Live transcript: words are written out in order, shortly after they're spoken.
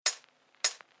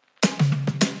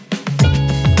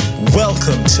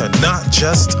Welcome to Not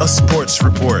Just a Sports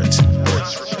Report.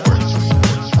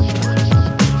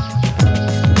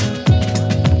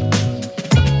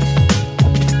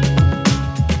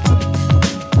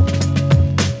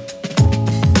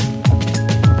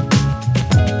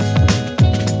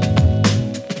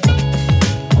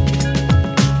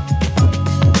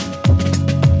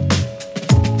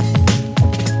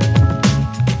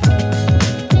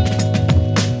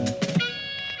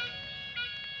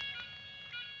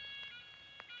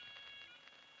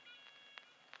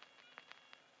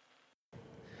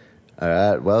 All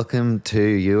right, welcome to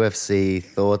UFC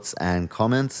Thoughts and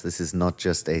Comments. This is not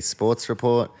just a sports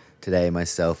report. Today,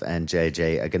 myself and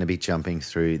JJ are going to be jumping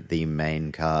through the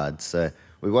main card. So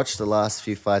we watched the last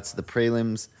few fights of the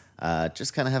prelims,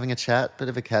 just kind of having a chat, bit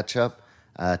of a catch-up,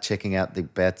 checking out the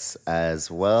bets as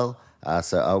well.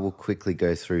 So I will quickly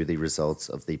go through the results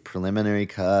of the preliminary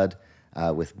card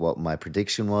with what my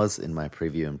prediction was in my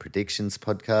preview and predictions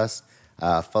podcast,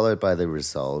 followed by the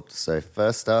result. So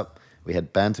first up, we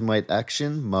had bantamweight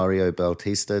action, Mario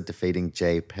Bautista defeating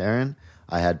Jay Perrin.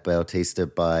 I had Bautista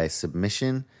by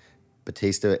submission.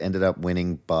 Bautista ended up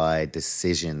winning by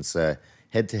decision. So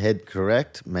head-to-head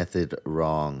correct, method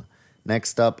wrong.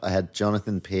 Next up, I had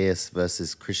Jonathan Pierce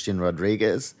versus Christian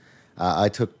Rodriguez. I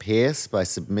took Pierce by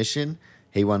submission.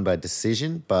 He won by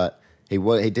decision, but he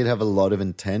did have a lot of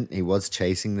intent. He was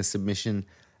chasing the submission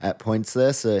at points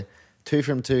there. So 2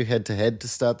 from 2 head-to-head to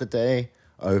start the day.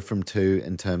 0 from 2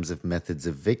 in terms of methods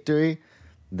of victory.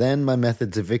 Then my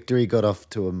methods of victory got off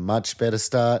to a much better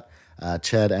start.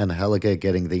 Chad Anheliger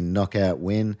getting the knockout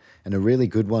win, and a really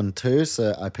good one too.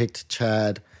 So I picked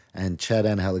Chad, and Chad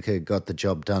Anheliger got the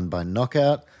job done by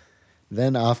knockout.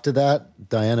 Then after that,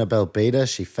 Diana Belbita,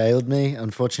 she failed me,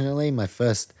 unfortunately. My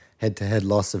first head-to-head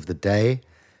loss of the day.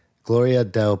 Gloria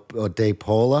De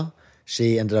Paula,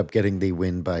 she ended up getting the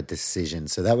win by decision.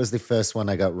 So that was the first one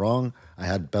I got wrong. I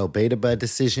had Belbita by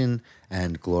decision,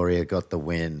 and Gloria got the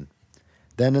win.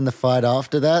 Then in the fight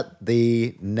after that,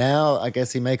 I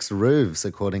guess he makes roofs,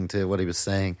 according to what he was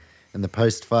saying in the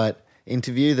post-fight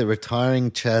interview. The retiring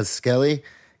Chaz Skelly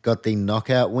got the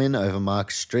knockout win over Mark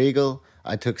Striegel.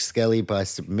 I took Skelly by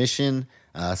submission.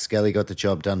 Skelly got the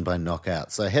job done by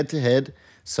knockout. So head-to-head,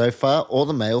 so far, all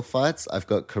the male fights I've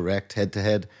got correct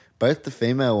head-to-head. Both the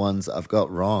female ones I've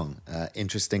got wrong,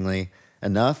 interestingly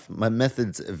enough. My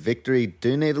methods of victory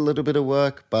do need a little bit of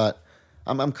work, but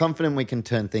I'm confident we can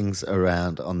turn things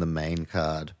around on the main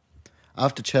card.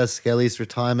 After Chaz Skelly's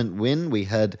retirement win, we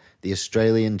had the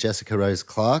Australian Jessica Rose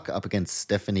Clark up against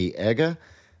Stephanie Egger.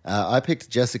 I picked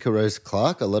Jessica Rose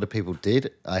Clark. A lot of people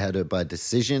did. I had her by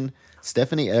decision.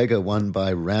 Stephanie Egger won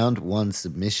by round 1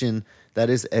 submission.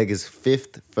 That is Egger's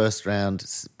 5th first round,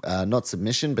 not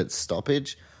submission, but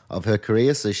stoppage of her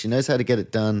career, so she knows how to get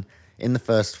it done in the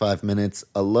first 5 minutes.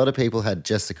 A lot of people had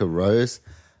Jessica Rose.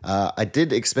 I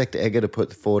did expect Egger to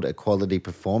put forward a quality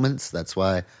performance. That's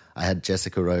why I had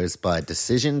Jessica Rose by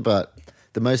decision, but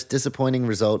the most disappointing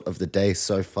result of the day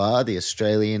so far, the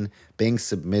Australian being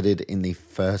submitted in the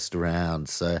first round.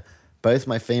 So both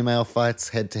my female fights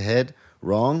head-to-head,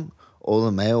 wrong. All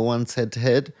the male ones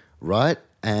head-to-head, right.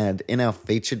 And in our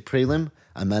featured prelim,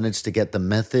 I managed to get the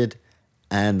method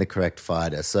and the correct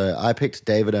fighter. So I picked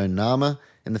David Onama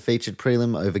in the featured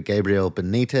prelim over Gabriel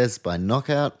Benitez by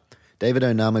knockout. David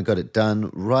Onama got it done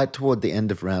right toward the end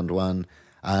of round 1.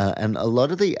 And a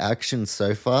lot of the action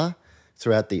so far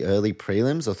throughout the early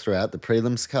prelims or throughout the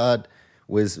prelims card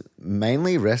was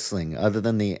mainly wrestling. Other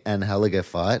than the Anheliger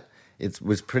fight, it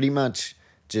was pretty much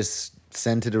just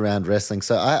centered around wrestling.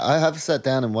 So I have sat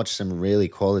down and watched some really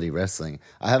quality wrestling.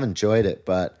 I have enjoyed it,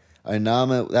 but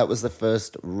Onama, that was the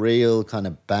first real kind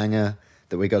of banger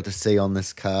that we got to see on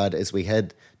this card as we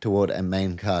head toward a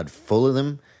main card full of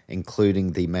them,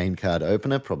 including the main card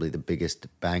opener, probably the biggest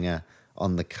banger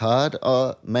on the card.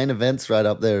 Main events right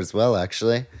up there as well,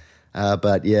 actually.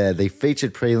 But yeah, the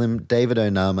featured prelim, David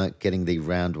Onama getting the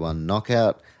round 1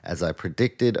 knockout, as I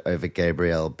predicted, over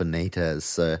Gabriel Benitez.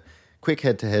 So quick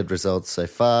head-to-head results so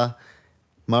far.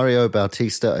 Mario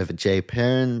Bautista over Jay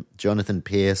Perrin, Jonathan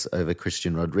Pierce over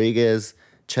Christian Rodriguez,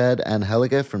 Chad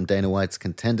Anheliger from Dana White's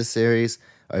Contender Series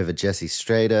over Jesse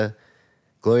Strader,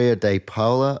 Gloria De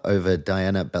Paula over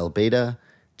Diana Belbita,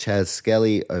 Chaz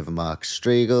Skelly over Mark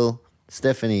Striegel,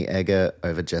 Stephanie Egger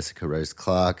over Jessica Rose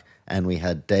Clark, and we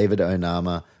had David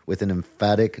Onama with an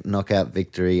emphatic knockout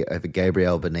victory over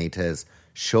Gabriel Benitez.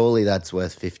 Surely that's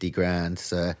worth 50 grand,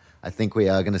 so I think we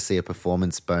are going to see a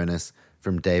performance bonus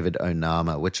from David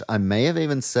Onama, which I may have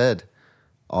even said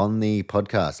on the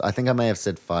podcast. I think I may have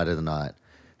said fight of the night.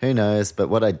 Who knows? But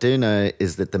what I do know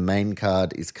is that the main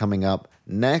card is coming up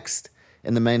next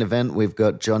In the main event, we've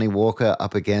got Johnny Walker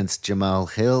up against Jamal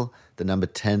Hill, the number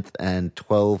 10th and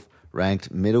 12th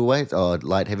ranked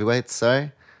light heavyweights,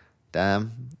 sorry.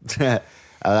 Damn.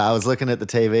 I was looking at the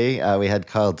TV. We had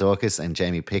Kyle Dorcas and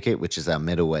Jamie Pickett, which is our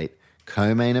middleweight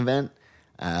co-main event.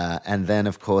 And then,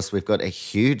 of course, we've got a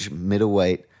huge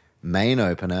middleweight main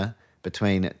opener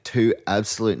between two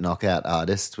absolute knockout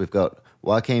artists. We've got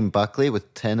Joaquin Buckley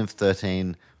with 10 of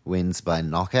 13 wins by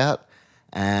knockout,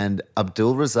 and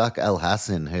Abdul Razak Al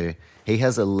Hassan, who he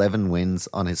has 11 wins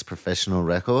on his professional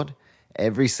record.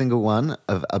 Every single one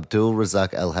of Abdul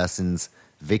Razak Al Hassan's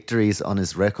victories on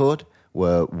his record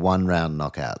were one-round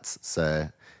knockouts. So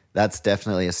that's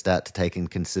definitely a stat to take in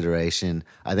consideration.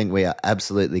 I think we are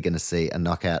absolutely going to see a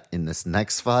knockout in this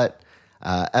next fight.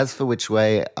 As for which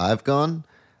way I've gone,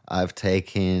 I've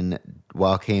taken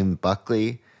Joaquin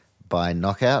Buckley by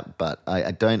knockout, but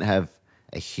I don't have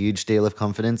a huge deal of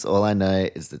confidence. All I know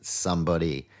is that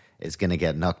somebody is going to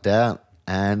get knocked out.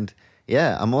 And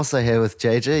yeah, I'm also here with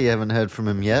JJ. You haven't heard from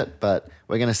him yet, but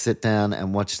we're going to sit down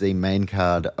and watch the main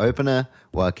card opener,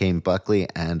 Joaquin Buckley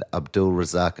and Abdul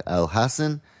Razak Al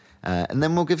Hassan. And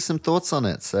then we'll give some thoughts on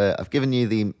it. So I've given you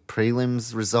the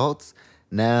prelims results.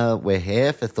 Now we're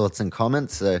here for thoughts and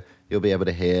comments. So you'll be able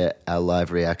to hear our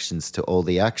live reactions to all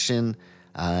the action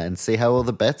and see how all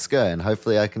the bets go. And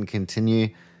hopefully I can continue.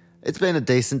 It's been a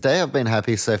decent day. I've been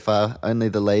happy so far. Only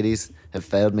the ladies have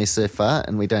failed me so far,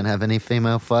 and we don't have any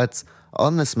female fights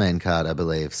on this main card, I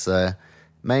believe. So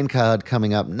main card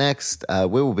coming up next. We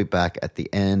will be back at the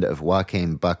end of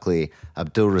Joaquin Buckley,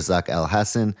 Abdul Razak Al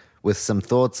Hassan, with some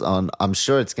thoughts on, I'm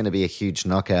sure it's going to be a huge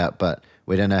knockout, but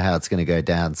we don't know how it's going to go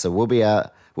down. So we'll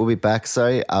be back,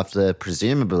 after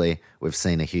presumably we've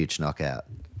seen a huge knockout.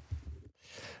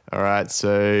 All right,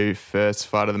 so first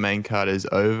fight of the main card is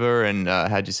over, and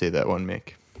how'd you see that one,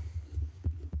 Mick?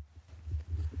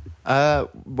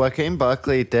 Joaquin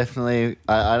Buckley, definitely,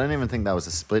 I don't even think that was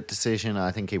a split decision.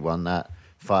 I think he won that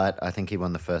fight. I think he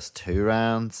won the first 2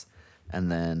 rounds,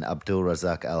 and then Abdul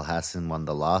Razak Al Hassan won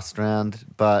the last round.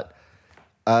 But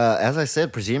as I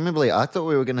said, presumably, I thought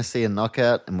we were going to see a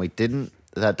knockout, and we didn't.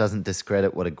 That doesn't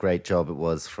discredit what a great job it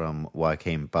was from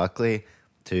Joaquin Buckley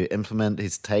to implement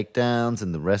his takedowns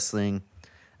and the wrestling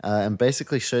and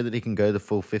basically show that he can go the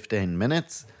full 15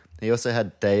 minutes. He also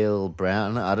had Dale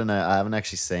Brown. I don't know. I haven't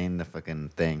actually seen the fucking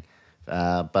thing.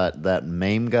 But that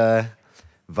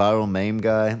viral meme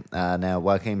guy, now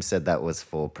Joaquin said that was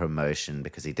for promotion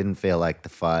because he didn't feel like the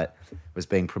fight was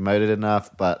being promoted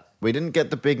enough. But we didn't get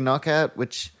the big knockout,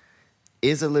 which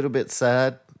is a little bit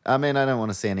sad. I mean, I don't want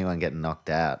to see anyone get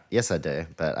knocked out. Yes, I do.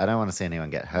 But I don't want to see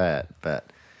anyone get hurt.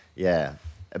 But yeah,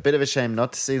 a bit of a shame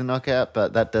not to see the knockout,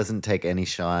 but that doesn't take any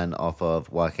shine off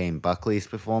of Joaquin Buckley's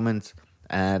performance.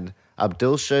 And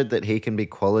Abdul showed that he can be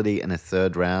quality in a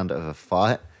third round of a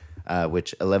fight,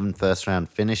 which 11 first round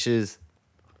finishes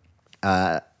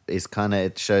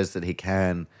it shows that he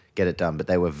can get it done. But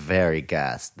they were very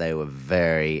gassed. They were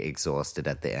very exhausted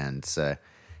at the end. So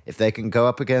if they can go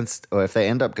up against, or if they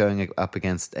end up going up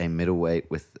against a middleweight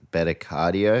with better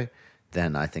cardio,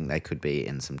 then I think they could be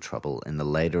in some trouble in the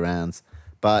later rounds.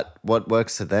 But what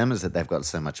works for them is that they've got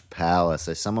so much power.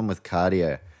 So someone with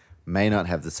cardio may not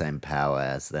have the same power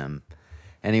as them.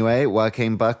 Anyway,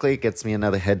 Joaquin Buckley gets me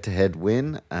another head-to-head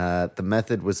win. The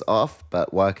method was off,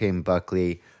 but Joaquin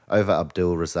Buckley over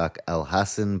Abdul Razak Al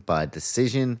Hassan by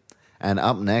decision. And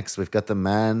up next, we've got the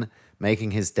man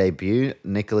making his debut,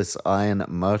 Nicholas Iron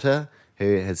Mota,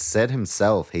 who has said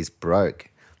himself he's broke.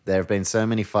 There have been so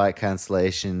many fight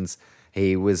cancellations.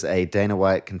 He was a Dana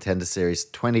White Contender Series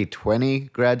 2020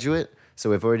 graduate,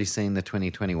 so we've already seen the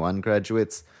 2021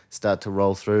 graduates start to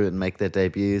roll through and make their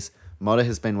debuts. Mota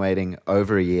has been waiting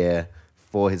over a year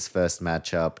for his first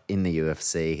matchup in the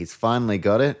UFC. He's finally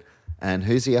got it, and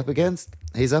who's he up against?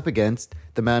 He's up against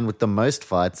the man with the most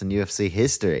fights in UFC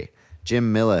history,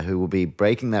 Jim Miller, who will be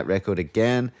breaking that record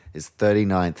again, his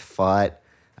 39th fight.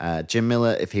 Jim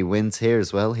Miller, if he wins here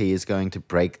as well, he is going to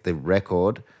break the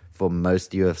record for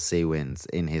most UFC wins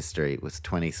in history with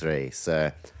 23.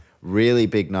 So really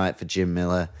big night for Jim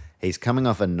Miller. He's coming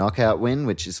off a knockout win,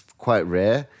 which is quite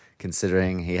rare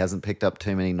considering he hasn't picked up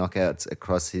too many knockouts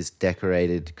across his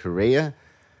decorated career.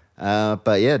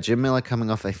 But yeah, Jim Miller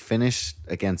coming off a finish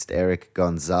against Eric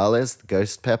Gonzalez, the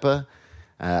Ghost Pepper.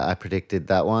 I predicted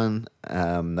that one.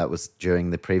 That was during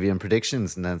the preview and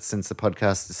predictions. And then since the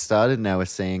podcast has started, now we're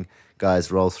seeing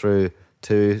guys roll through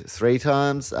 2-3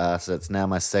 times. So it's now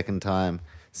my second time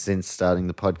since starting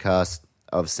the podcast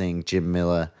of seeing Jim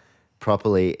Miller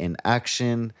properly in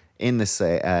action in this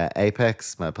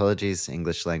Apex. My apologies,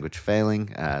 English language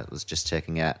failing. I was just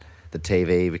checking out the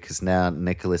TV because now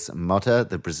Nicholas Mota,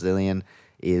 the Brazilian,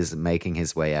 is making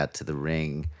his way out to the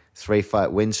ring.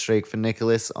 3-fight win streak for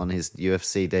Nicholas on his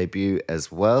UFC debut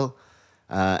as well.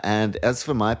 And as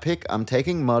for my pick, I'm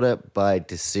taking Motta by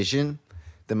decision.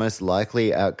 The most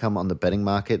likely outcome on the betting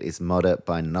market is Motta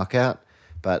by knockout.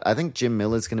 But I think Jim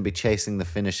Miller's going to be chasing the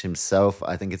finish himself.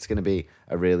 I think it's going to be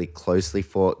a really closely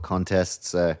fought contest.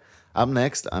 So up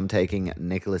next, I'm taking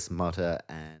Nicholas Motta.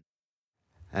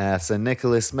 So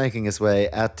Nicholas making his way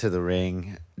out to the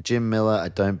ring. Jim Miller, I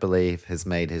don't believe, has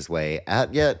made his way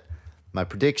out yet. My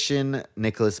prediction,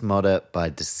 Nicholas Motta by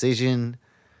decision.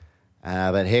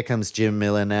 But here comes Jim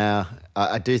Miller now.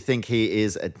 I do think he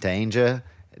is a danger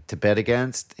to bet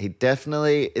against. He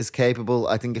definitely is capable.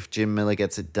 I think if Jim Miller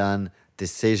gets it done,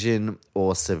 decision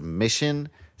or submission.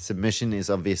 Submission is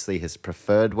obviously his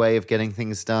preferred way of getting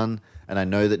things done. And I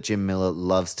know that Jim Miller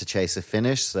loves to chase a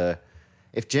finish. So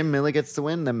if Jim Miller gets the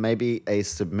win, then maybe a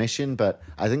submission. But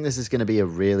I think this is going to be a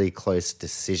really close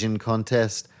decision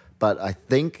contest. But I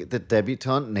think the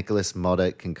debutant, Nicholas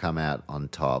Motta, can come out on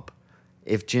top.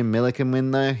 If Jim Miller can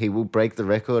win, though, he will break the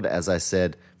record, as I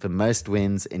said, for most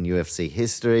wins in UFC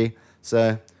history.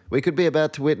 So we could be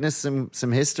about to witness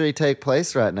some history take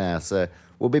place right now. So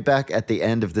we'll be back at the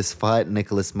end of this fight,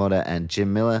 Nicholas Motta and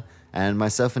Jim Miller, and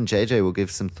myself and JJ will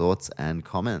give some thoughts and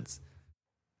comments.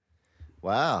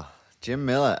 Wow, Jim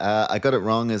Miller. I got it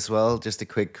wrong as well. Just a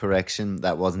quick correction.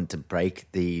 That wasn't to break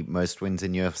the most wins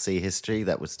in UFC history.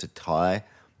 That was to tie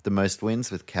the most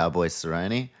wins with Cowboy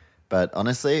Cerrone. But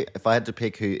honestly, if I had to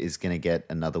pick who is going to get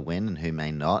another win and who may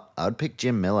not, I would pick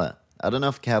Jim Miller. I don't know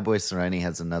if Cowboy Cerrone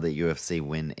has another UFC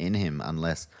win in him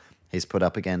unless he's put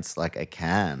up against like a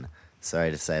Can. Sorry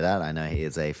to say that. I know he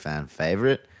is a fan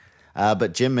favorite.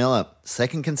 But Jim Miller,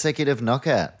 second consecutive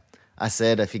knockout. I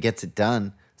said if he gets it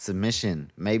done,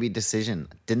 submission, maybe decision.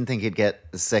 Didn't think he'd get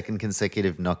a second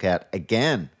consecutive knockout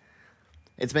again.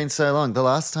 It's been so long. The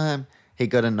last time he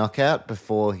got a knockout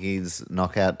before his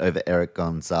knockout over Eric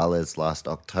Gonzalez last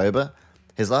October.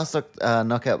 His last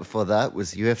knockout before that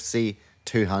was UFC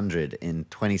 200 in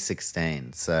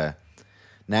 2016. So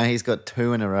now he's got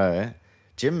 2 in a row.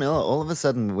 Jim Miller, all of a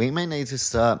sudden, we may need to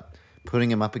start putting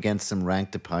him up against some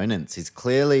ranked opponents. He's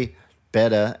clearly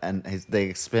better, and the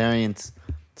experience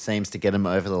seems to get him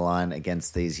over the line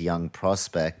against these young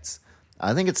prospects.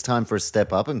 I think it's time for a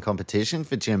step up in competition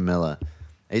for Jim Miller.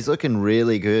 He's looking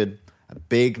really good. A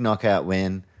big knockout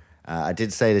win. I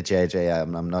did say to JJ,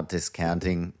 I'm not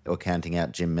discounting or counting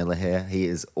out Jim Miller here. He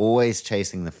is always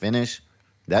chasing the finish.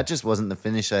 That just wasn't the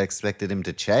finish I expected him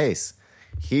to chase.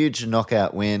 Huge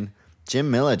knockout win.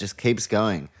 Jim Miller just keeps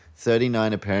going.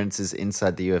 39 appearances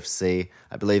inside the UFC.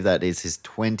 I believe that is his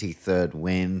 23rd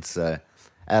win. So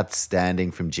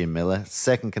outstanding from Jim Miller.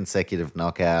 Second consecutive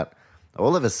knockout.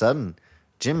 All of a sudden,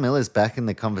 Jim Miller's back in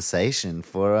the conversation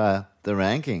for the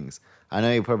rankings. I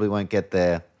know you probably won't get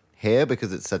there here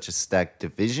because it's such a stacked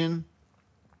division.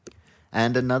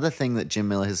 And another thing that Jim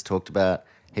Miller has talked about,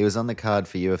 he was on the card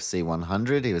for UFC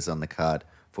 100. He was on the card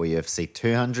for UFC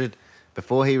 200.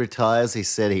 Before he retires, he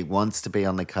said he wants to be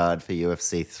on the card for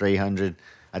UFC 300.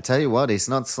 I tell you what, he's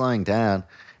not slowing down.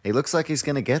 He looks like he's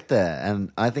going to get there. And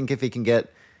I think if he can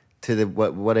get to the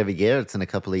whatever year, it's in a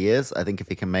couple of years, I think if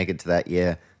he can make it to that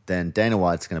year, then Dana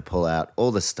White's going to pull out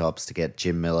all the stops to get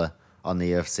Jim Miller on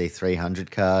the UFC 300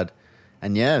 card.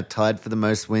 And yeah, tied for the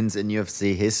most wins in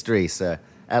UFC history. So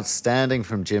outstanding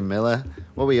from Jim Miller.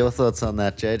 What were your thoughts on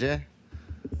that, JJ?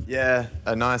 Yeah,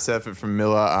 a nice effort from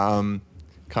Miller.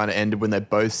 Kind of ended when they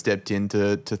both stepped in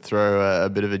to throw a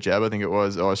bit of a jab, I think it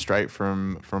was, or straight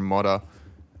from Motta.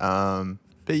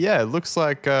 But yeah, it looks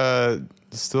like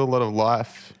still a lot of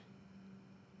life.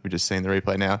 We're just seeing the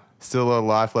replay now. Still a lot of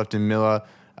life left in Miller.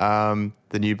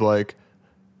 The new bloke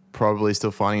probably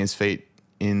still finding his feet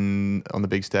on the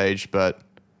big stage, but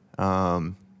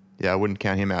yeah, I wouldn't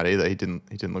count him out either. He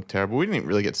didn't look terrible. We didn't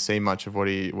really get to see much of what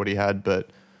he had, but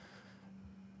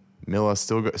Miller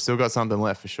still got something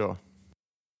left for sure.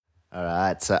 All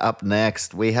right, so up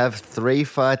next, we have 3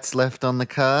 fights left on the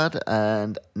card,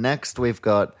 and next we've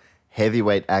got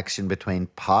heavyweight action between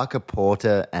Parker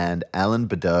Porter and Alan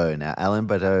Baudot. Now, Alan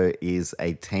Baudot is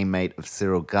a teammate of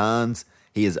Cyril Gans.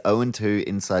 He is 0-2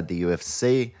 inside the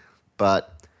UFC,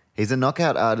 but he's a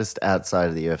knockout artist outside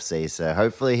of the UFC, so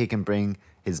hopefully he can bring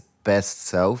his best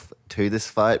self to this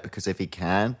fight, because if he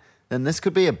can, then this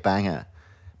could be a banger.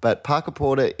 But Parker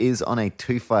Porter is on a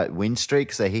 2-fight win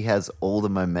streak, so he has all the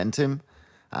momentum.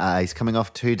 He's coming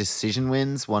off 2 decision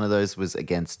wins. One of those was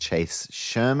against Chase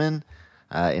Sherman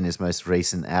in his most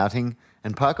recent outing.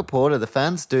 And Parker Porter, the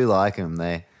fans do like him.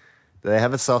 They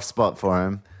have a soft spot for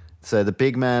him. So the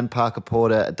big man, Parker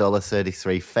Porter,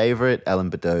 $1.33 favorite. Alan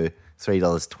Baudot,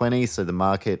 $3.20. So the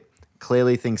market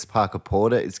clearly thinks Parker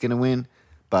Porter is going to win,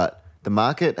 but the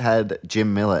market had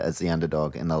Jim Miller as the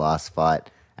underdog in the last fight,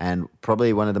 and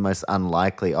probably one of the most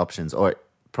unlikely options, or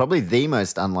probably the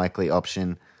most unlikely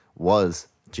option, was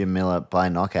Jim Miller by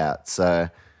knockout. So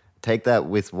take that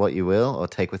with what you will, or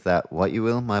take with that what you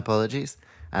will, my apologies.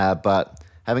 But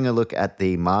having a look at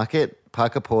the market,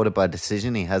 Parker Porter by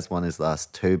decision, he has won his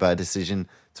last 2 by decision,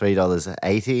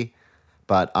 $3.80.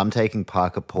 But I'm taking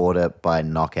Parker Porter by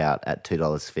knockout at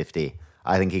 $2.50.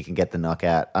 I think he can get the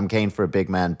knockout. I'm keen for a big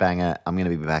man banger. I'm going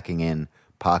to be backing in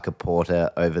Parker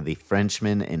Porter over the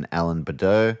Frenchman in Alain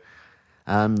Badeau.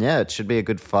 It should be a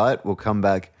good fight. We'll come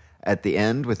back at the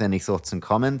end with any thoughts and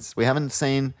comments. We haven't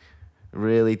seen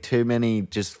really too many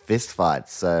just fist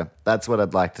fights, so that's what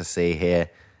I'd like to see here.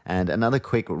 And another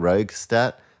quick rogue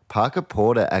stat, Parker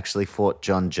Porter actually fought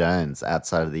John Jones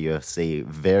outside of the UFC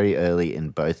very early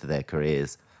in both of their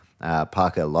careers.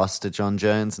 Parker lost to John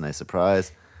Jones, no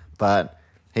surprise. But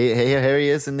here he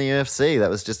is in the UFC. That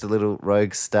was just a little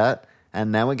rogue stat.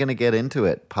 And now we're going to get into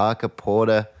it. Parker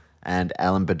Porter and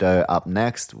Alain Badeau up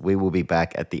next. We will be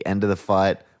back at the end of the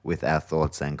fight with our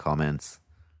thoughts and comments.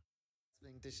 It's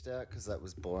being dished out because that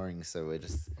was boring, so we're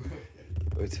talked.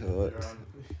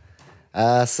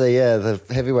 The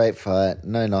heavyweight fight,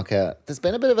 no knockout. There's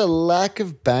been a bit of a lack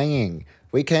of banging.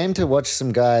 We came to watch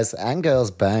some guys and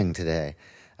girls bang today.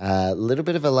 A little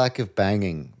bit of a lack of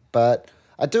banging, but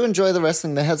I do enjoy the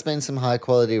wrestling. There has been some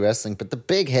high-quality wrestling, but the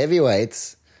big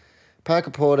heavyweights, Parker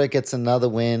Porter gets another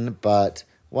win, but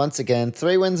once again,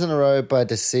 3 wins in a row by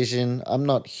decision. I'm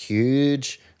not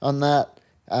huge on that.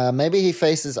 I'd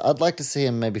like to see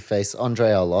him maybe face Andrei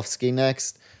Arlovski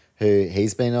next, who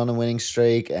he's been on a winning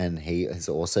streak, and he has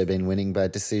also been winning by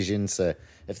decision. So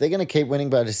if they're going to keep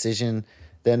winning by decision,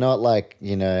 they're not like,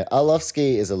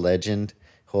 Arlovski is a legend,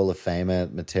 Hall of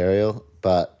Famer material,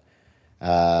 but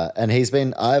and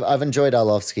I've enjoyed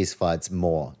Arlovski's fights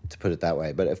more, to put it that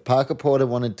way. But if Parker Porter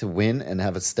wanted to win and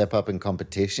have a step up in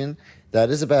competition, that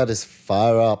is about as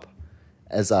far up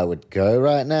as I would go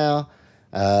right now.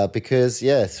 Because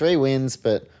 3 wins,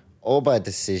 but all by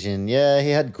decision. Yeah, he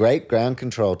had great ground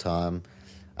control time.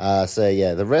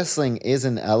 The wrestling is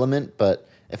an element, but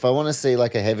if I want to see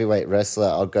like a heavyweight wrestler,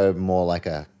 I'll go more like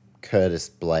a Curtis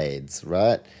Blades,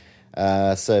 right?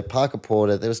 So Parker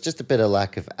Porter, there was just a bit of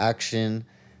lack of action.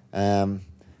 And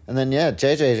then,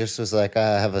 JJ just was like,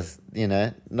 I have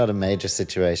not a major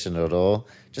situation at all.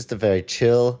 Just a very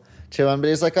chill one. But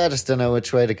he's like, I just don't know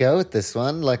which way to go with this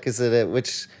one. Like,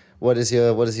 what is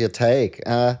your take?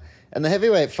 And the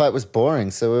heavyweight fight was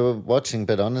boring, so we were watching,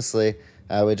 but honestly,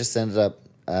 we just ended up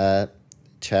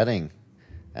chatting.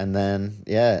 And then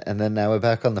now we're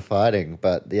back on the fighting.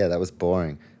 But that was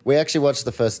boring. We actually watched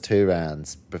the first 2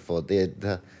 rounds before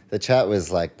the chat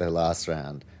was like the last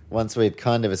round. Once we'd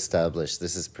kind of established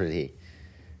this is pretty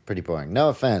boring. No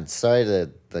offense, sorry to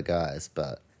the guys,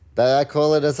 but I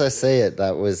call it as I see it.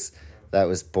 That was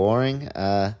boring.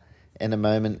 In a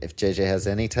moment, if JJ has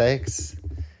any takes,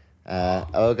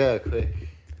 I'll go quick.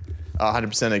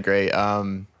 100% agree.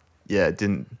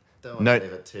 Didn't. Don't want to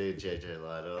leave it too JJ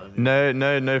light on.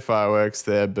 No fireworks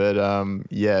there, but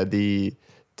the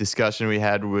discussion we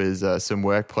had was some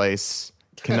workplace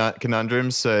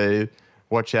conundrums. So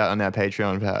watch out on our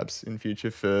Patreon perhaps in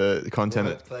future for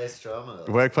content.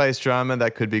 Workplace drama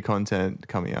that could be content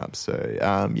coming up. So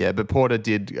but Porter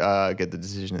did get the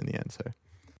decision in the end. So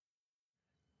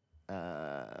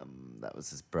that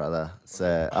was his brother.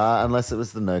 So unless it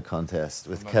was the no contest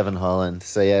with Kevin Holland.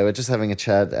 So we're just having a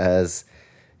chat as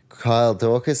Kyle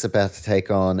Dorcas about to take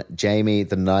on Jamie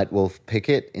the Nightwolf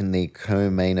Pickett in the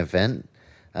co-main event.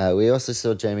 We also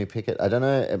saw Jamie Pickett. I don't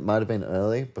know, it might have been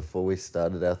early before we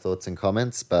started our thoughts and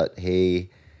comments, but he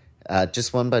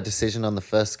just won by decision on the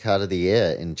first card of the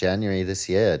year in January this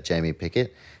year, Jamie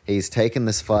Pickett. He's taken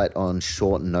this fight on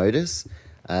short notice,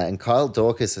 and Kyle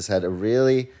Dorcas has had a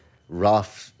really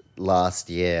rough last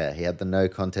year. He had the no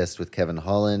contest with Kevin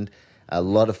Holland, a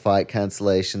lot of fight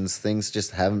cancellations. Things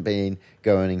just haven't been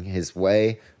going his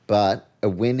way, but a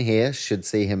win here should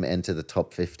see him enter the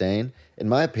top 15. In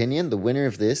my opinion, the winner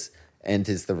of this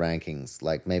enters the rankings,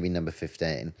 like maybe number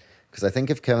 15. Because I think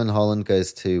if Kevin Holland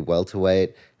goes to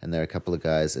welterweight and there are a couple of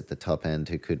guys at the top end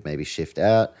who could maybe shift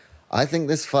out, I think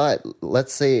this fight,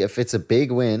 let's see if it's a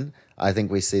big win. I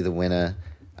think we see the winner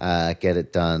get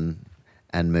it done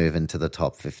and move into the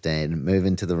top 15, move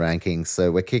into the rankings.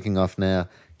 So we're kicking off now.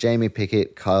 Jamie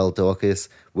Pickett, Kyle Dorcas.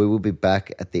 We will be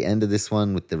back at the end of this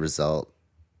one with the result.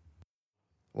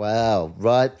 Wow,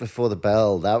 right before the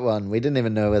bell, that one. We didn't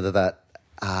even know whether that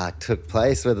took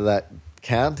place, whether that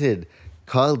counted.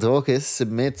 Kyle Dorcas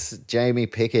submits Jamie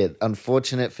Pickett.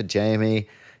 Unfortunate for Jamie.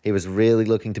 He was really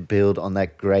looking to build on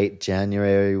that great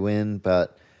January win,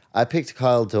 but I picked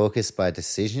Kyle Dorcas by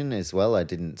decision as well. I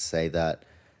didn't say that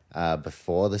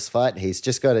before this fight. He's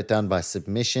just got it done by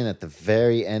submission at the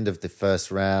very end of the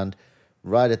first round,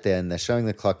 right at the end. They're showing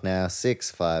the clock now.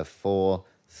 6, 5, 4,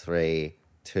 3,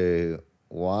 2,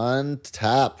 1.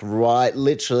 Tap right,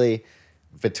 literally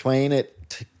between it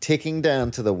ticking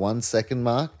down to the 1 second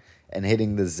mark and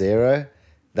hitting the 0.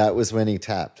 That was when he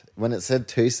tapped. When it said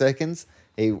 2 seconds,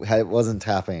 he wasn't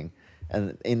tapping.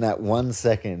 And in that 1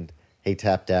 second, he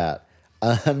tapped out.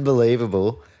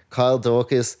 Unbelievable. Kyle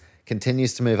Dorcas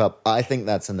continues to move up. I think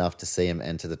that's enough to see him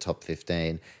enter the top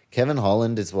 15. Kevin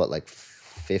Holland is like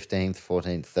 15th,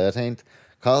 14th, 13th.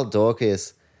 Kyle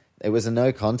Dorcas, it was a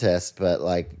no contest, but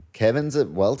like Kevin's at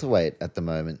welterweight at the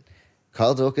moment.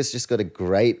 Kyle Dorcas just got a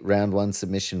great round 1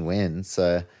 submission win.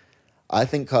 So I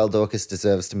think Kyle Dorcas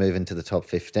deserves to move into the top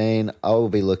 15. I will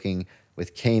be looking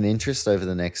with keen interest over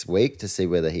the next week to see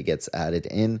whether he gets added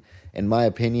in. In my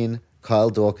opinion, Kyle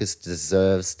Dorcas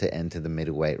deserves to enter the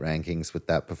middleweight rankings with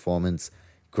that performance.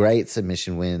 Great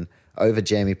submission win over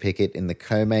Jamie Pickett in the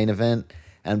co-main event.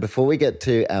 And before we get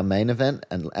to our main event,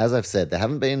 and as I've said, there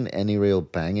haven't been any real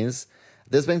bangers.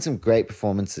 There's been some great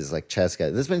performances like Chaz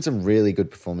Scully. There's been some really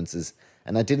good performances,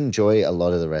 and I did enjoy a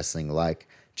lot of the wrestling like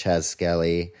Chaz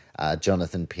Scully,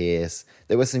 Jonathan Pierce.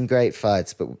 There were some great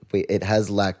fights, but it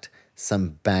has lacked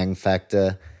some bang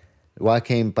factor.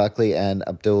 Joaquin Buckley and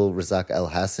Abdul Razak Al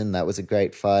Hassan, that was a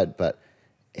great fight, but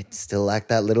it still lacked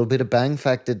that little bit of bang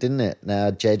factor, didn't it? Now,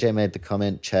 JJ made the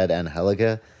comment, Chad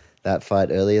Anheliger, that fight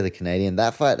earlier, the Canadian,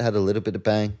 that fight had a little bit of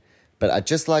bang, but I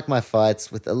just like my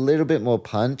fights with a little bit more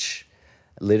punch,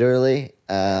 literally.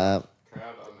 Yeah,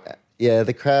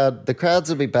 the crowds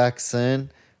will be back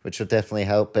soon, which will definitely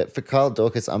help. But for Kyle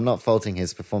Dorcas, I'm not faulting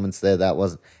his performance there. That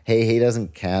wasn't he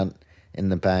doesn't count in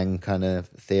the bang kind of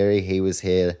theory. He was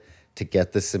here to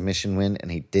get the submission win,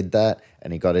 and he did that,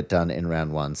 and he got it done in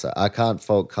round 1. So I can't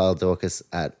fault Kyle Dorcas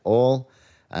at all.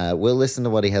 We'll listen to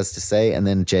what he has to say, and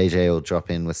then JJ will drop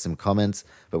in with some comments.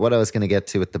 But what I was going to get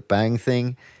to with the bang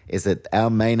thing is that our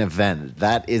main event,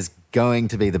 that is going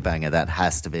to be the banger. That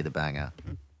has to be the banger.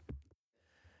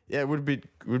 Yeah, it would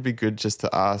be good just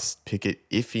to ask Pickett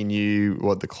if he knew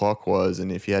what the clock was and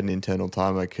if he had an internal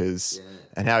timer,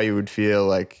 and how he would feel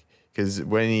like. Because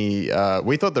when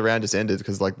we thought the round just ended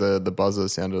because like the buzzer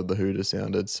sounded, the hooter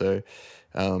sounded. So,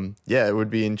 it would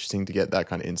be interesting to get that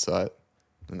kind of insight,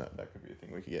 and that could be a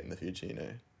thing we could get in the future.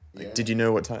 Did you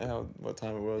know what time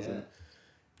it was?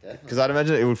 Because I'd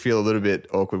imagine it would feel a little bit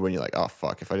awkward when you're like, oh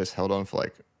fuck, if I just held on for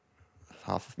like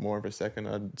half more of a second,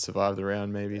 I'd survive the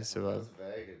round. Maybe survive. That was a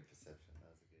very good perception.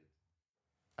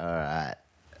 All right.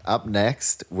 Up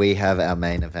next, we have our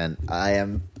main event. I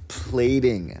am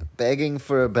begging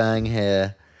for a bang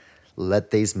here.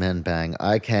 Let these men bang.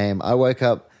 I woke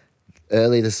up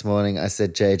early this morning. I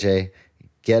said, JJ,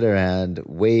 get around.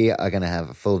 We are going to have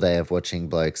a full day of watching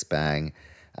blokes bang.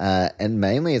 And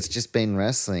mainly it's just been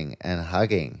wrestling and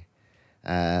hugging,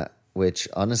 which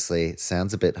honestly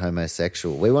sounds a bit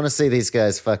homosexual. We want to see these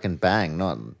guys fucking bang,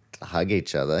 not hug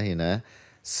each other,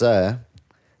 So,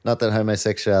 not that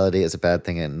homosexuality is a bad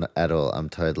thing at all. I'm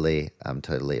totally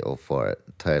all for it.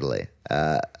 Totally.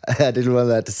 I didn't want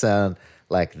that to sound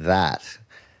like that.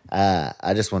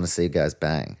 I just want to see guys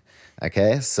bang.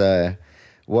 Okay, so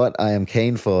what I am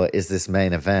keen for is this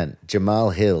main event. Jamal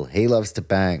Hill, he loves to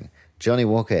bang. Johnny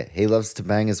Walker, he loves to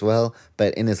bang as well.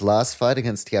 But in his last fight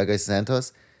against Thiago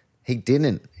Santos, he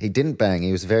didn't bang.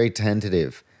 He was very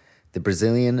tentative. The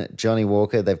Brazilian Johnny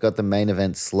Walker, they've got the main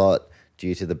event slot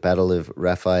due to the Battle of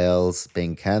Rafaels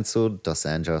being cancelled, Dos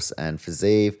Anjos and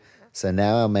Fiziev. So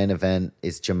now our main event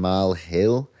is Jamal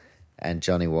Hill and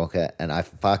Johnny Walker, and I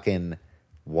fucking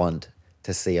want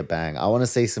to see a bang. I want to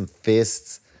see some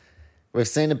fists. We've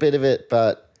seen a bit of it,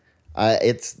 but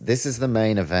this is the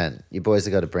main event. You boys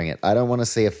have got to bring it. I don't want to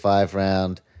see a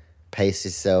 5-round, pace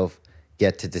yourself,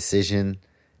 get to decision.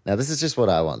 Now, this is just what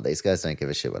I want. These guys don't give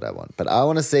a shit what I want. But I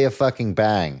want to see a fucking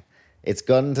bang. It's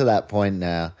gotten to that point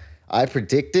now.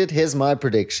 Here's my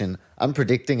prediction. I'm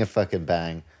predicting a fucking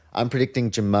bang. I'm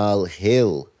predicting Jamal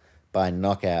Hill by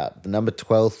knockout. The number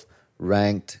 12th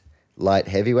ranked light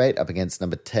heavyweight up against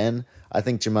number 10. I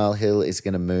think Jamal Hill is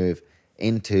going to move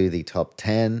into the top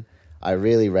 10. I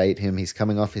really rate him. He's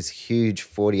coming off his huge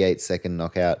 48-second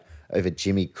knockout over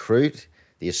Jimmy Crute,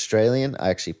 the Australian. I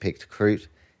actually picked Crute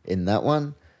in that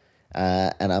one.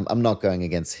 And I'm not going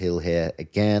against Hill here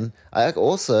again. I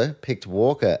also picked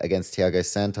Walker against Thiago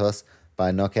Santos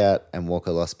by knockout, and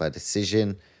Walker lost by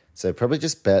decision. So probably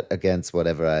just bet against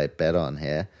whatever I bet on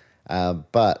here.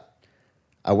 But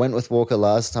I went with Walker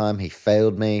last time. He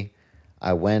failed me.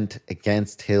 I went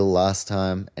against Hill last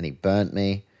time and he burnt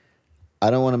me. I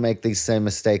don't want to make these same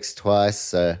mistakes twice,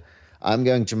 so I'm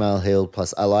going Jamal Hill.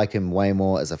 Plus, I like him way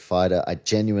more as a fighter. I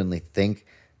genuinely think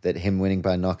that him winning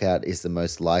by knockout is the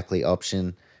most likely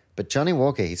option. But Johnny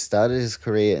Walker, he started his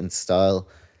career in style.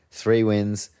 3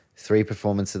 wins, 3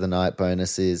 performance of the night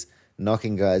bonuses,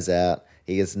 knocking guys out.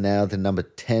 He is now the number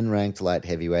 10 ranked light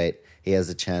heavyweight. He has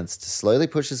a chance to slowly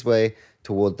push his way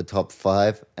toward the top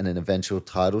 5 and an eventual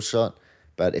title shot.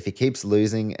 But if he keeps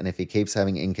losing and if he keeps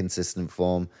having inconsistent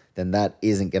form, then that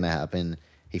isn't going to happen.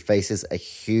 He faces a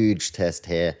huge test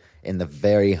here in the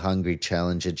very hungry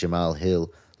challenger Jamal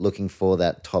Hill, looking for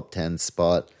that top 10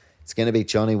 spot. It's going to be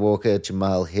Johnny Walker,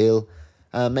 Jamal Hill.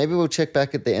 Maybe we'll check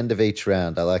back at the end of each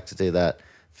round. I like to do that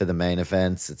for the main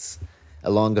events. It's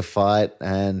a longer fight,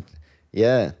 and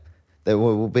yeah, there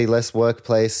will be less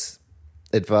workplace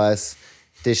advice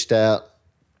dished out.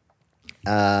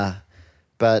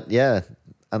 But yeah,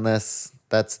 unless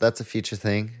that's a future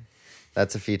thing.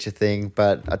 That's a future thing.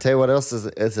 But I tell you what else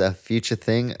is a future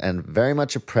thing and very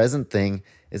much a present thing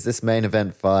is this main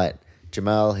event fight.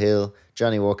 Jamal Hill,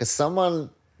 Johnny Walker.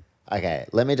 Okay,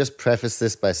 let me just preface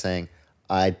this by saying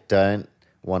I don't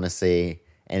want to see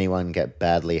anyone get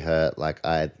badly hurt.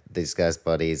 These guys'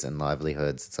 bodies and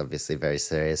livelihoods, it's obviously very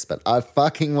serious. But I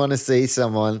fucking want to see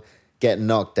someone get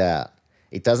knocked out.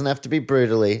 It doesn't have to be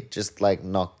brutally, just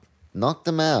knock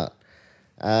them out.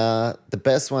 The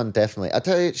best one, definitely. I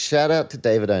tell you, shout out to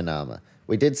David Onama.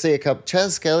 We did see a couple,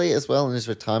 Chaz Skelly as well in his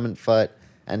retirement fight,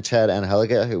 and Chad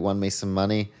Anheliger, who won me some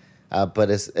money. But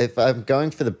if I'm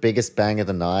going for the biggest bang of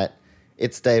the night,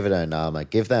 it's David Onama.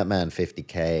 Give that man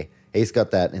 $50K. He's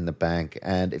got that in the bank.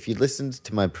 And if you listened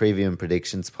to my preview and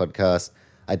predictions podcast,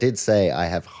 I did say I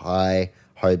have high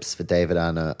hopes for David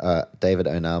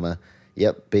Onama.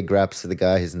 Yep, big raps for the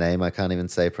guy whose name I can't even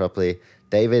say properly.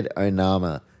 David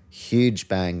Onama. Huge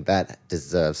bang. That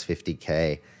deserves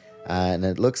 $50K. And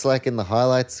it looks like in the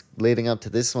highlights leading up to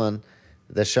this one,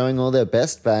 they're showing all their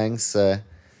best bangs. So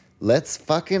let's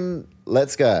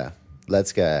go.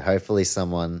 Let's go. Hopefully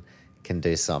someone can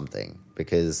do something,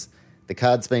 because the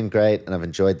card's been great and I've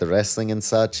enjoyed the wrestling and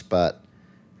such, but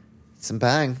some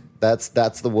bang. That's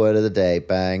the word of the day,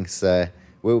 bang. So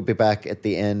we'll be back at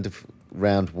the end of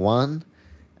round 1.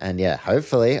 And yeah,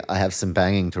 hopefully I have some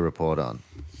banging to report on.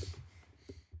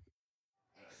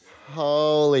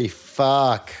 Holy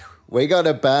fuck. We got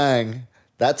a bang.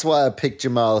 That's why I picked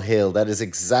Jamal Hill. That is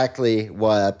exactly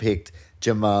why I picked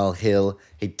Jamal Hill.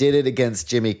 He did it against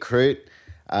Jimmy Crute.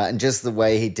 And just the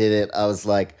way he did it, I was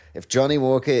like, if Johnny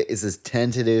Walker is as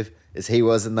tentative as he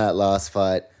was in that last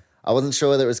fight, I wasn't sure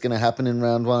whether it was going to happen in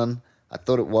round 1. I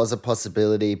thought it was a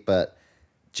possibility, but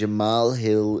Jamal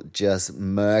Hill just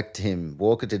murked him.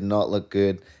 Walker did not look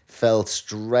good. Fell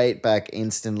straight back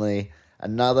instantly.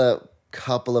 Another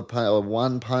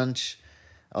one punch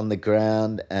on the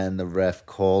ground, and the ref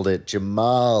called it.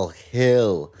 Jamal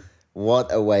Hill, what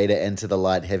a way to enter the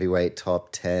light heavyweight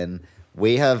top 10.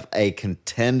 We have a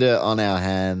contender on our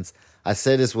hands. I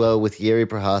said as well with Yuri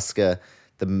Prohaska,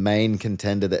 the main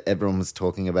contender that everyone was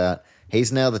talking about.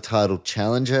 He's now the title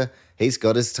challenger. He's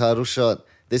got his title shot.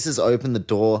 This has opened the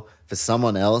door for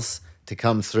someone else to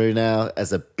come through now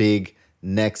as a big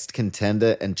next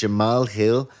contender. And Jamal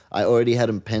Hill, I already had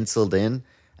him penciled in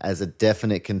as a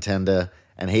definite contender,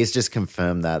 and he's just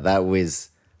confirmed that. That was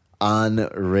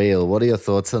unreal. What are your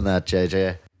thoughts on that,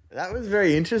 JJ? That was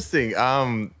very interesting.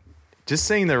 Just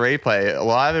seeing the replay, a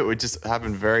lot of it would just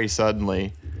happen very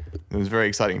suddenly. It was very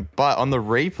exciting. But on the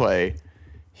replay,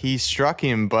 he struck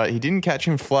him, but he didn't catch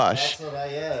him flush. That's what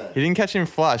I. He didn't catch him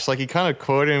flush. He kind of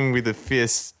caught him with a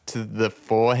fist to the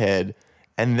forehead.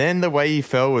 And then the way he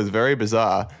fell was very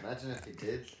bizarre. Imagine if he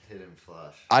did hit him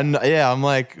flush.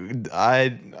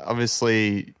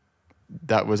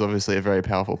 That was obviously a very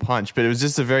powerful punch, but it was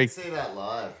just a very... I see that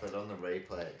live, but on the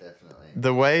replay, definitely.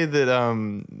 The way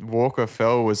that Walker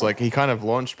fell was he kind of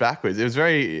launched backwards. It was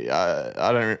very...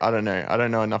 I don't know. I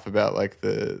don't know enough about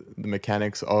the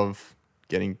mechanics of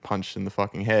getting punched in the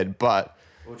fucking head, but...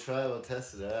 We'll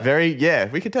test it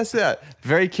out. We could test it out.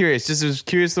 Very curious. Just was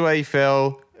curious the way he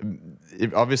fell.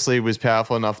 It obviously was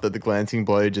powerful enough that the glancing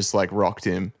blow just rocked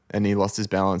him and he lost his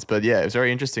balance. But yeah, it was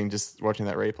very interesting just watching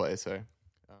that replay. So,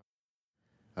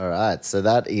 all right, so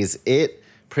that is it.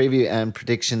 Preview and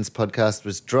predictions podcast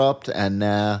was dropped, and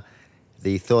now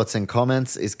the thoughts and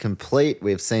comments is complete.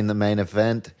 We've seen the main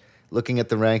event. Looking at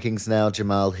the rankings now,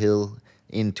 Jamal Hill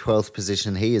in 12th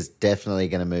position. He is definitely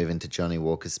going to move into Johnny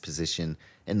Walker's position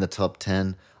in the top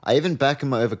 10. I even back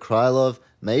him over Krylov,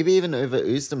 maybe even over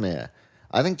Uzdemir.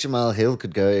 I think Jamal Hill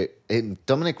could go...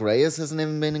 Dominic Reyes hasn't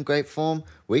even been in great form.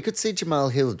 We could see Jamal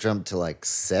Hill jump to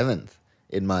 7th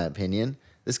in my opinion.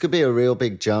 This could be a real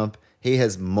big jump. He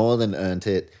has more than earned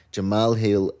it. Jamal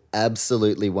Hill,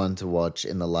 absolutely one to watch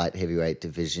in the light heavyweight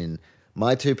division.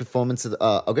 My two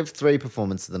I'll give 3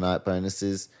 performance of the night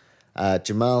bonuses.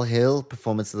 Jamal Hill,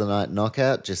 performance of the night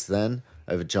knockout just then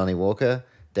over Johnny Walker.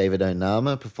 David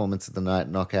Onama, performance of the night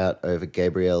knockout over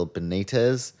Gabriel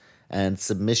Benitez. And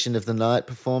submission of the night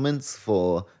performance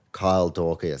for Kyle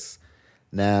Dorcas.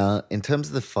 Now, in terms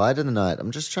of the fight of the night,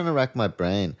 I'm just trying to rack my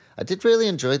brain. I did really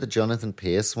enjoy the Jonathan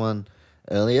Pierce one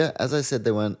earlier. As I said,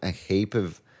 there weren't a heap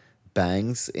of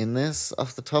bangs in this.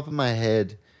 Off the top of my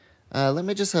head, let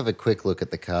me just have a quick look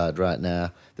at the card right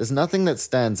now. There's nothing that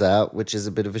stands out, which is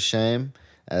a bit of a shame.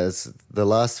 As the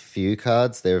last few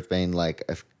cards, there have been like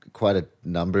quite a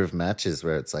number of matches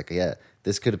where it's like, yeah,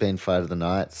 this could have been fight of the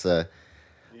night. So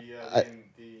The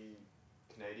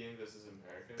Canadian versus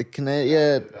American. the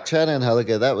Canadian, Chad and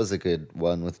Hulliger, that was a good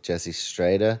one with Jesse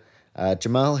Strader.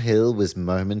 Jamal Hill was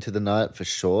moment of the night for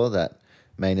sure. That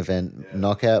main event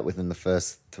knockout within the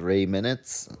first 3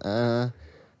 minutes. Let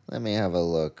me have a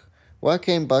look.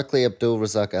 Joaquin Buckley, Abdul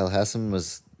Razak Al Hassan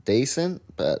was decent,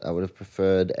 but I would have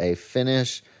preferred a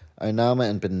finish. Onama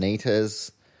and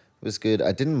Benitez was good.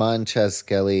 I didn't mind Chaz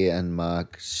Skelly and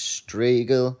Mark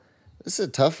Striegel. This is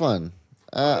a tough one.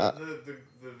 The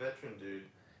veteran dude.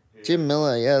 Jim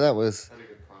Miller, yeah, that was... Had a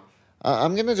good punch.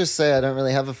 I'm going to just say I don't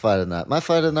really have a fight of the night. My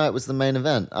fight of the night was the main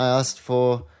event. I asked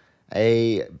for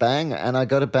a bang, and I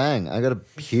got a bang. I got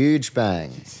a huge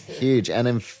bang. Huge and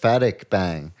emphatic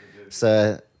bang.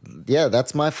 So, yeah,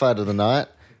 that's my fight of the night.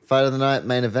 Fight of the night,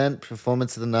 main event,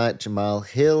 performance of the night, Jamal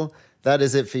Hill. That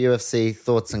is it for UFC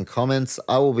thoughts and comments.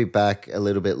 I will be back a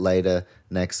little bit later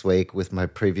next week with my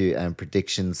preview and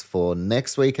predictions for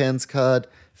next weekend's card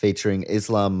featuring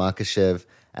Islam Makhachev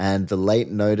and the late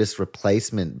notice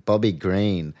replacement, Bobby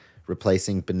Green,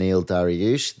 replacing Beneil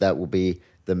Dariush. That will be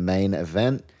the main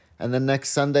event. And then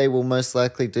next Sunday, we'll most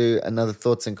likely do another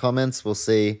thoughts and comments. We'll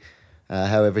see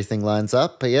how everything lines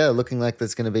up. But yeah, looking like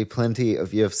there's going to be plenty of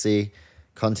UFC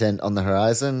content on the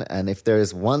horizon. And if there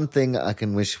is one thing I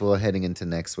can wish for heading into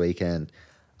next weekend,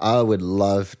 I would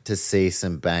love to see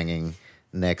some banging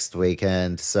next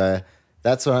weekend. So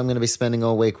that's what I'm going to be spending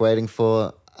all week waiting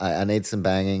for. I need some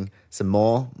banging, some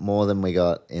more than we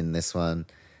got in this one.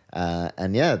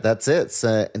 And yeah, that's it.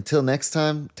 So until next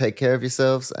time, take care of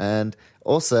yourselves. And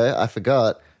also, I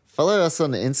forgot, follow us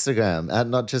on Instagram at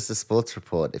Not Just a Sports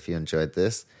Report if you enjoyed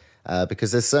this,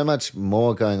 because there's so much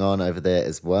more going on over there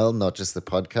as well, not just the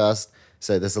podcast.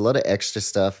 So there's a lot of extra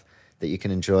stuff that you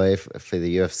can enjoy for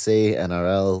the UFC,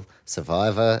 NRL,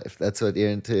 Survivor, if that's what you're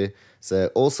into.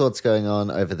 So all sorts going on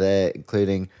over there,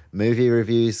 including movie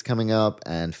reviews coming up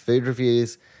and food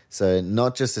reviews. So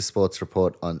Not Just a Sports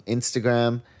Report on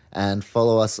Instagram, and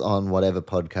follow us on whatever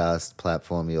podcast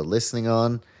platform you're listening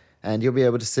on, and you'll be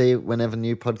able to see whenever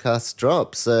new podcasts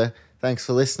drop. So thanks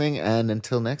for listening, and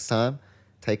until next time,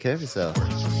 take care of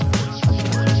yourself.